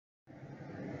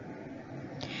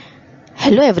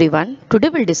Hello everyone. Today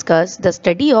we'll discuss the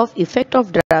study of effect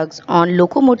of drugs on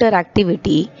locomotor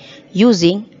activity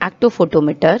using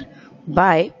actophotometer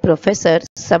by Professor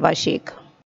Sabashek.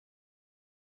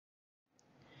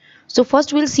 So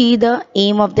first we'll see the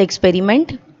aim of the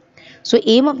experiment. So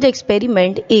aim of the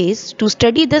experiment is to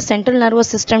study the central nervous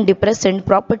system depressant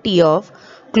property of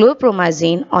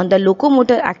chlorpromazine on the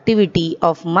locomotor activity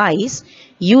of mice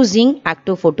using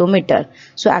actophotometer.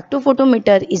 So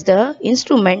actophotometer is the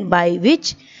instrument by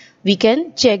which we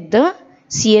can check the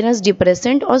CNS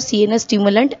depressant or CNS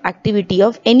stimulant activity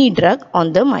of any drug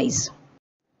on the mice.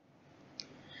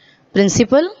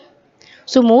 Principle.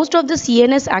 So most of the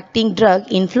CNS acting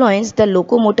drug influence the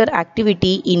locomotor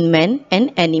activity in men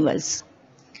and animals.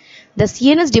 The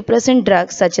CNS depressant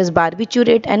drugs such as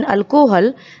barbiturate and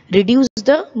alcohol reduce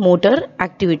the motor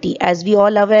activity. As we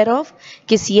all aware of,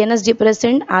 CNS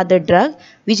depressant are the drug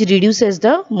which reduces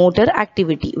the motor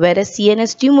activity, whereas CNS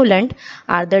stimulant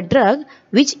are the drug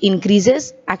which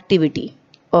increases activity,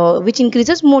 which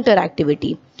increases motor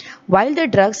activity, while the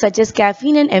drugs such as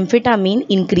caffeine and amphetamine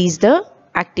increase the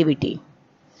activity.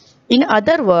 In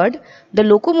other words, the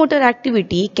locomotor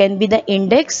activity can be the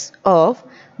index of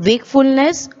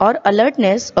wakefulness or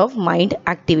alertness of mind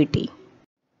activity.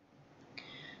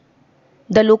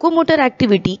 The locomotor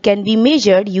activity can be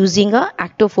measured using a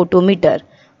actophotometer,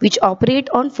 which operate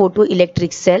on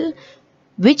photoelectric cell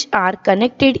which are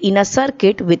connected in a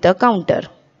circuit with a counter.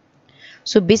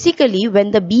 So basically,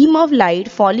 when the beam of light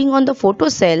falling on the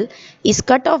photocell is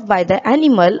cut off by the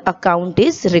animal, a count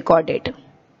is recorded.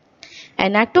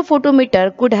 An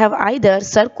actophotometer could have either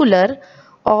circular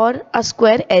or a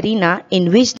square arena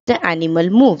in which the animal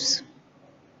moves.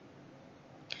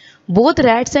 Both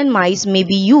rats and mice may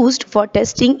be used for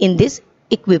testing in this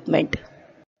equipment.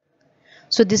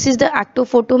 So this is the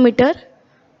actophotometer.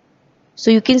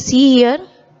 So you can see here,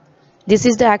 this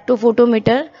is the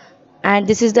actophotometer and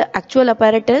this is the actual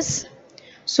apparatus.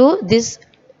 So this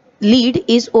lid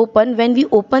is open. When we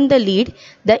open the lid,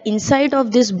 the inside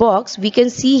of this box we can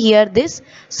see here this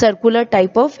circular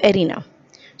type of arena.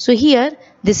 So here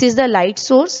this is the light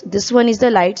source, this one is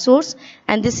the light source,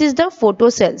 and this is the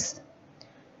photocells.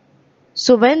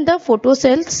 So when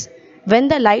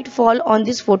the light fall on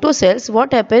these photocells,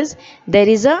 what happens? There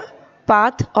is a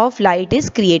path of light is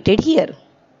created here.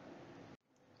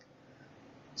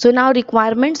 So now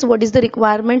requirements. What is the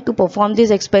requirement to perform this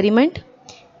experiment?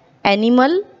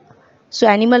 Animal. So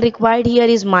animal required here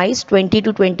is mice 20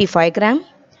 to 25 gram.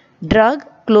 Drug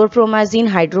chlorpromazine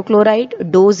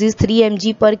hydrochloride. Dose is 3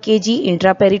 mg per kg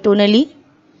intraperitoneally.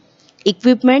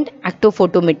 Equipment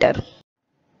actophotometer.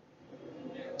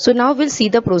 So now we'll see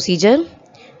the procedure.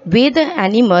 Weigh the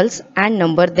animals and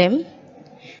number them.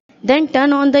 Then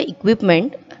turn on the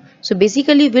equipment. So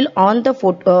basically we'll on the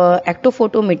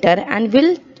actophotometer and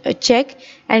we'll check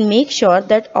and make sure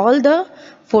that all the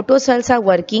photocells are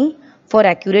working for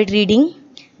accurate reading.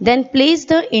 Then place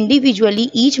the individually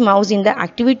each mouse in the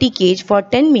activity cage for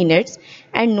 10 minutes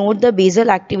and note the basal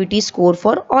activity score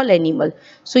for all animal.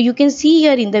 So you can see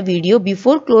here in the video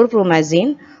before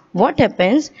chlorpromazine what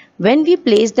happens when we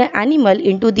place the animal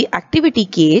into the activity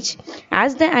cage.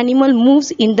 As the animal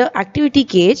moves in the activity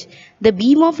cage, the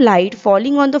beam of light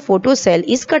falling on the photocell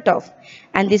is cut off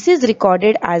and this is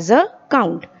recorded as a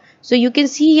count. So you can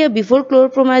see here before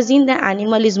chlorpromazine the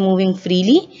animal is moving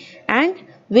freely and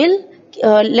will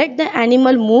let the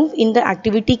animal move in the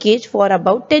activity cage for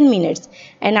about 10 minutes,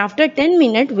 and after 10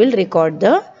 minutes we'll record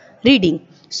the reading.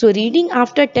 So reading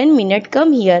after 10 minutes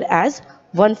come here as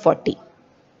 140.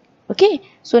 Okay,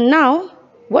 so now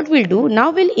what we'll do,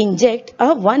 now we'll inject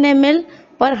a 1 ml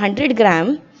per 100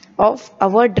 gram of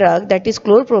our drug, that is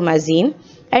chlorpromazine,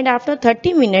 and after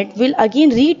 30 minutes we'll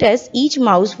again retest each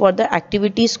mouse for the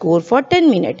activity score for 10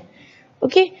 minutes.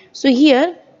 Okay, so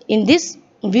here in this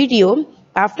video,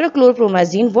 after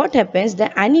chlorpromazine, what happens?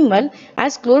 The animal,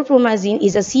 as chlorpromazine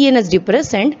is a CNS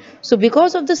depressant, so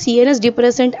because of the CNS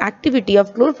depressant activity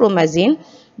of chlorpromazine,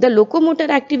 the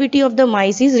locomotor activity of the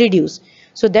mice is reduced.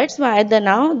 So that's why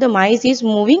now the mice is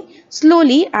moving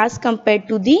slowly as compared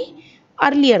to the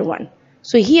earlier one.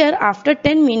 So here after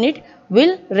 10 minutes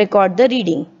we'll record the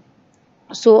reading.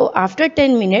 So after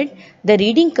 10 minutes the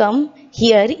reading come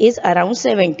here is around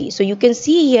 70. So you can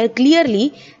see here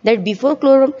clearly that before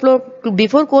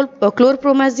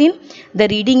chlorpromazine the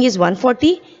reading is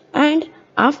 140 and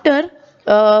after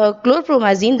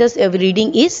chlorpromazine the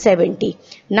reading is 70.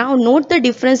 Now note the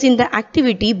difference in the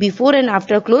activity before and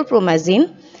after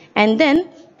chlorpromazine and then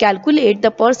calculate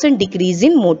the % decrease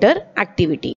in motor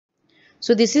activity.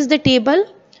 So this is the table.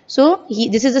 So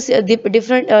this is the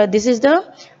different. This is the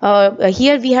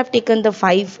here we have taken the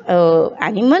 5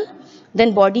 animal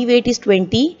then body weight is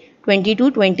 20,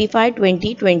 22, 25,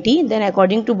 20, 20. Then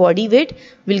according to body weight,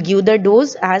 we'll give the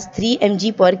dose as 3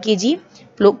 mg per kg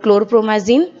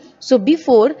chlorpromazine. So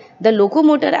before the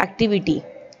locomotor activity,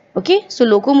 okay, so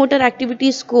locomotor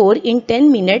activity score in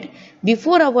 10 minutes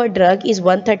before our drug is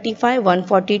 135,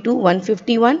 142,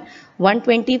 151,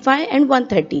 125 and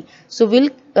 130. So we'll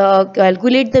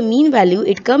calculate the mean value.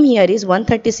 It come here is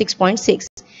 136.6.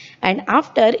 And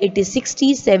after it is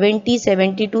 60, 70,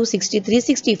 72, 63,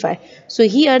 65. So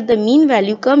here the mean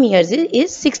value come here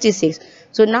is 66.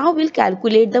 So now we'll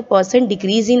calculate the percent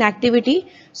decrease in activity.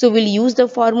 So we'll use the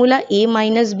formula A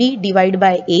minus B divided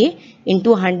by A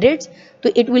into hundreds.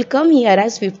 So it will come here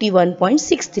as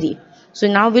 51.63. So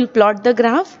now we'll plot the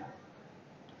graph.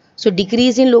 So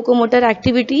decrease in locomotor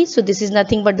activity. So this is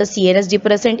nothing but the CNS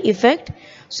depressant effect.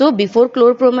 So before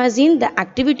chlorpromazine, the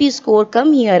activity score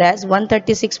come here as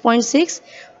 136.6.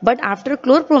 But after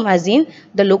chlorpromazine,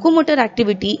 the locomotor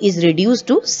activity is reduced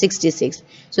to 66.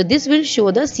 So this will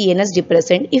show the CNS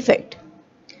depressant effect.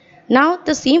 Now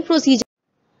the same procedure.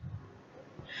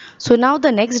 So now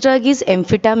the next drug is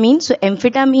amphetamine. So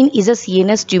amphetamine is a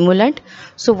CNS stimulant.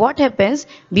 So what happens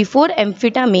before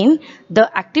amphetamine,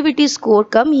 the activity score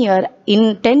come here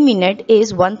in 10 minutes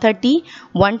is 130,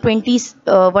 120,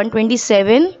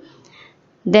 127,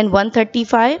 then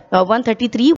 135,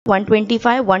 133,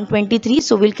 125, 123.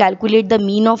 So we'll calculate the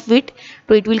mean of it.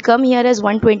 So it will come here as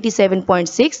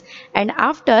 127.6. And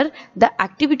after the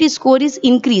activity score is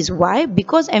increased. Why?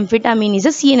 Because amphetamine is a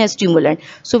CNS stimulant.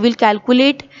 So we'll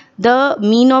calculate the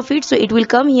mean of it. So it will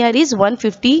come here is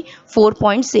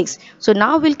 154.6. So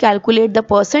now we'll calculate the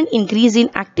percent increase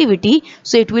in activity.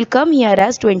 So it will come here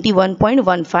as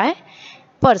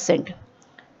 21.15%.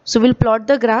 So we'll plot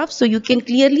the graph. So you can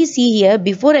clearly see here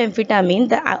before amphetamine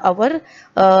the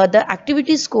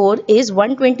activity score is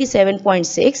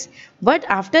 127.6, but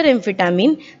after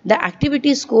amphetamine the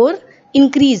activity score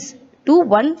increased to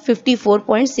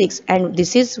 154.6, and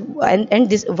this is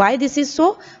why this is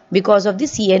so, because of the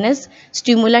CNS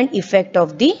stimulant effect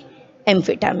of the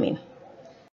amphetamine.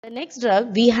 The next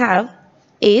drug we have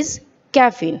is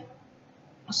caffeine.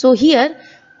 So here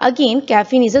again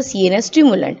caffeine is a CNS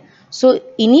stimulant. So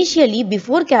initially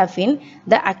before caffeine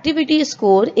the activity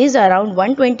score is around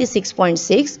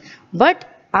 126.6, but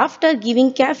after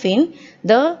giving caffeine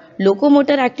the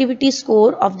locomotor activity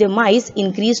score of the mice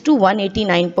increased to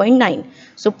 189.9.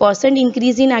 So percent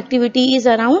increase in activity is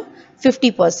around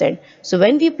 50%. So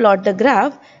when we plot the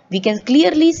graph, we can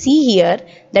clearly see here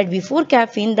that before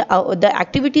caffeine the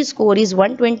activity score is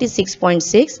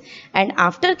 126.6, and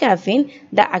after caffeine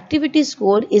the activity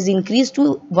score is increased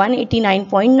to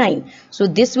 189.9. So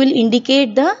this will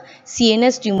indicate the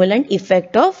CNS stimulant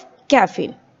effect of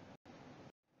caffeine.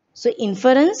 So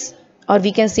inference, or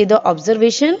we can say the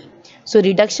observation. So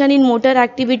reduction in motor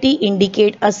activity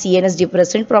indicate a CNS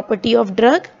depressant property of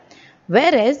drug,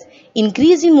 whereas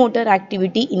increase in motor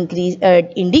activity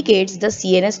indicates the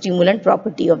CNS stimulant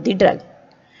property of the drug.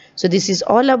 So this is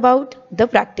all about the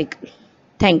practical.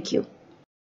 Thank you.